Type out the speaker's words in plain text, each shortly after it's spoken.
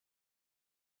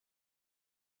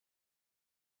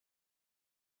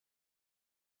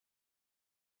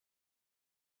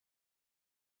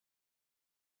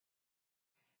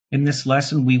In this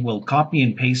lesson, we will copy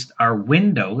and paste our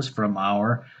windows from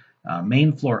our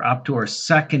main floor up to our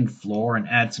second floor and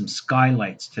add some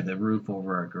skylights to the roof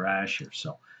over our garage here.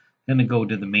 So I'm going to go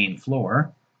to the main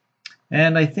floor.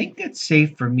 And I think it's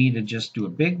safe for me to just do a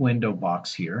big window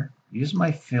box here, use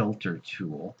my filter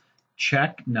tool,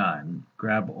 check none,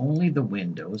 grab only the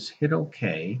windows, hit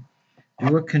OK,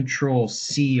 do a Control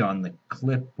C on the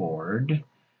clipboard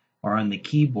or on the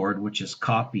keyboard, which is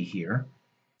copy here.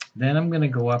 Then I'm going to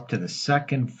go up to the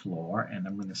second floor and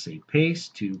I'm going to say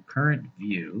paste to current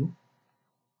view.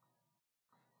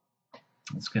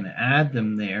 It's going to add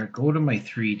them there. Go to my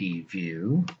 3D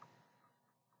view.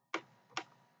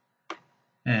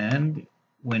 And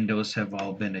windows have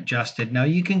all been adjusted. Now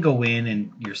you can go in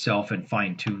and yourself and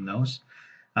fine tune those.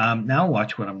 Now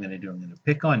watch what I'm going to do. I'm going to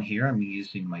pick on here. I'm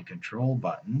using my control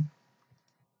button.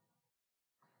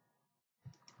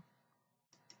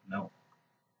 No.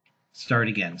 Start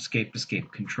again. Escape,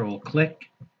 escape. Control, click.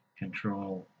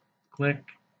 Control, click.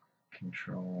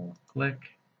 Control, click.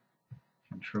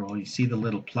 Control. You see the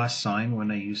little plus sign when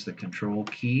I use the control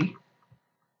key?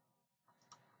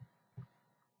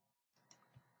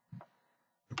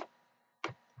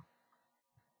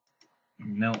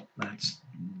 No, that's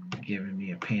giving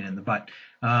me a pain in the butt.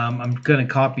 I'm going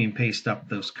to copy and paste up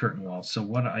those curtain walls. So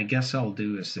what I guess I'll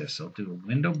do is this. I'll do a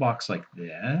window box like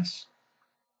this.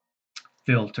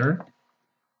 Filter.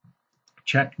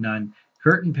 Check none.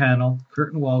 Curtain panel.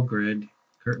 Curtain wall grid.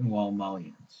 Curtain wall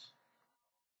mullions.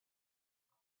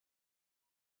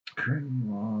 Curtain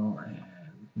wall and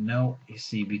no, you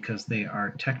see, because they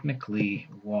are technically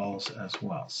walls as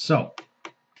well. So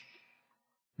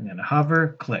I'm going to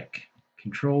hover, click.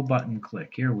 Control button,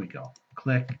 click. Here we go.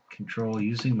 Click, control,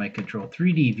 using my control.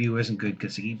 3D view isn't good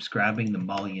because it keeps grabbing the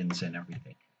mullions and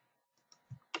everything.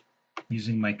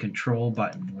 Using my control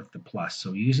button with the plus.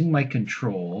 So using my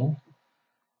control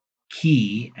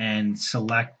key and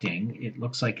selecting, it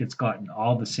looks like it's gotten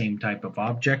all the same type of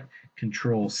object.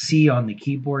 Control C on the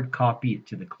keyboard, copy it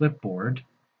to the clipboard.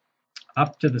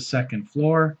 Up to the second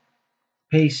floor,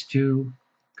 paste to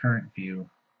current view.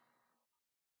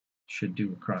 Should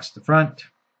do across the front.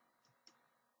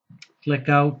 Click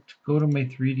out, go to my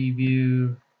 3D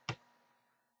view,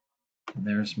 and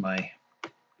there's my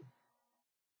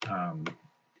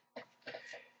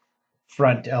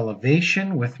front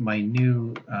elevation with my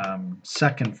new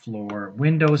second floor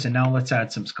windows. And now let's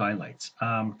add some skylights.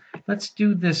 Let's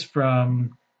do this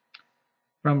from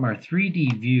our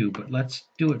 3D view, but let's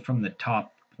do it from the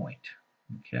top point.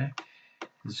 Okay,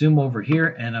 zoom over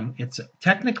here, and it's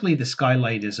technically the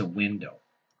skylight is a window.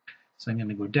 So I'm going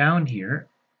to go down here.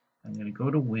 I'm going to go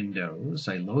to Windows.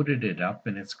 I loaded it up,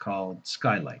 and it's called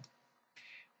Skylight.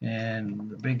 And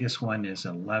the biggest one is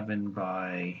 11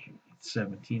 by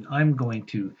 17. I'm going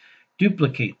to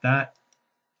duplicate that.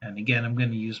 And again, I'm going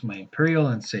to use my imperial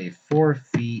and say 4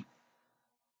 feet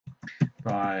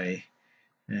by,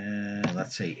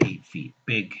 let's say 8 feet.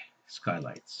 Big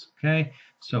skylights. Okay,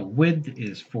 so width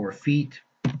is 4 feet.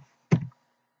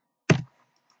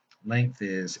 Length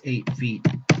is 8 feet,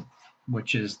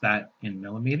 which is that in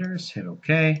millimeters. Hit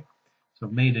OK. So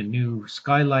I've made a new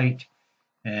skylight,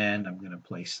 and I'm going to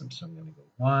place them. So I'm going to go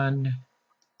 1,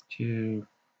 2,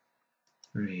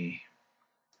 3,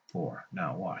 4.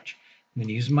 Now watch. I'm going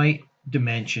to use my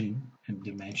dimension and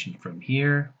dimension from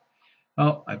here.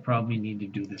 Oh, I probably need to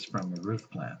do this from a roof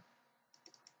plan.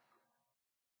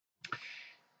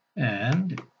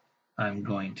 And I'm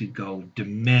going to go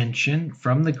dimension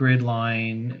from the grid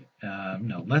line.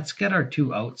 No, let's get our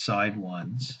two outside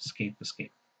ones. Escape,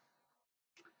 escape.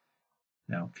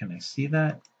 Now, can I see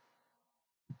that?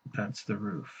 That's the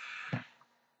roof.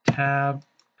 Tab,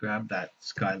 grab that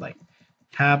skylight.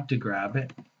 Tab to grab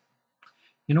it.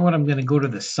 You know what? I'm going to go to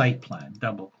the site plan.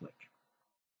 Double click.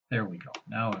 There we go.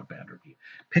 Now a better view.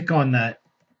 Pick on that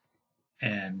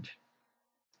and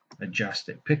adjust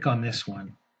it. Pick on this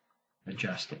one.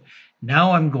 Adjust it.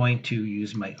 Now I'm going to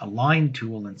use my align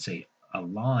tool and say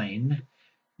align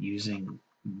using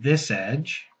this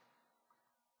edge,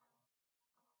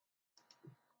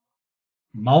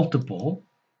 multiple,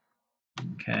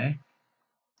 okay,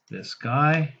 this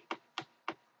guy,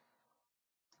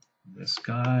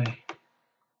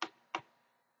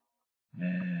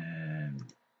 and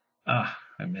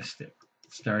I missed it.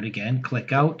 Start again,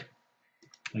 click out.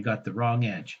 I got the wrong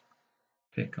edge.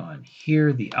 Pick on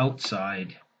here, the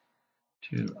outside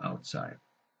to outside.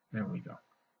 There we go.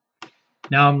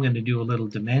 Now I'm going to do a little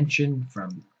dimension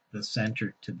from the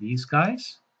center to these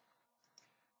guys.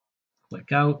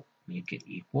 Click out, make it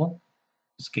equal.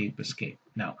 Escape, escape.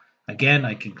 Now, again,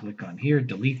 I can click on here,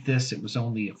 delete this. It was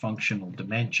only a functional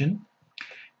dimension.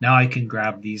 Now I can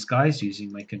grab these guys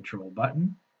using my control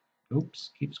button. Oops,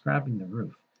 keeps grabbing the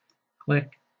roof.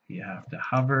 Click, you have to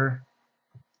hover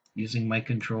using my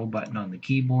control button on the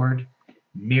keyboard.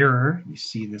 Mirror, you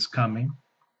see this coming.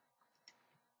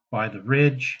 By the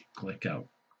ridge, click out.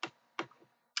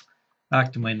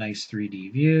 Back to my nice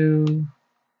 3D view.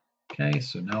 Okay,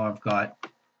 so now I've got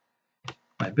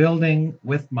my building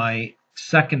with my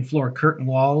second floor curtain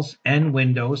walls and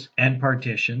windows and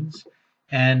partitions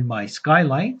and my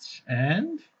skylights,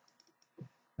 and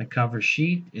the cover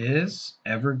sheet is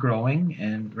ever growing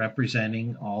and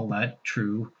representing all that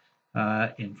true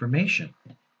information.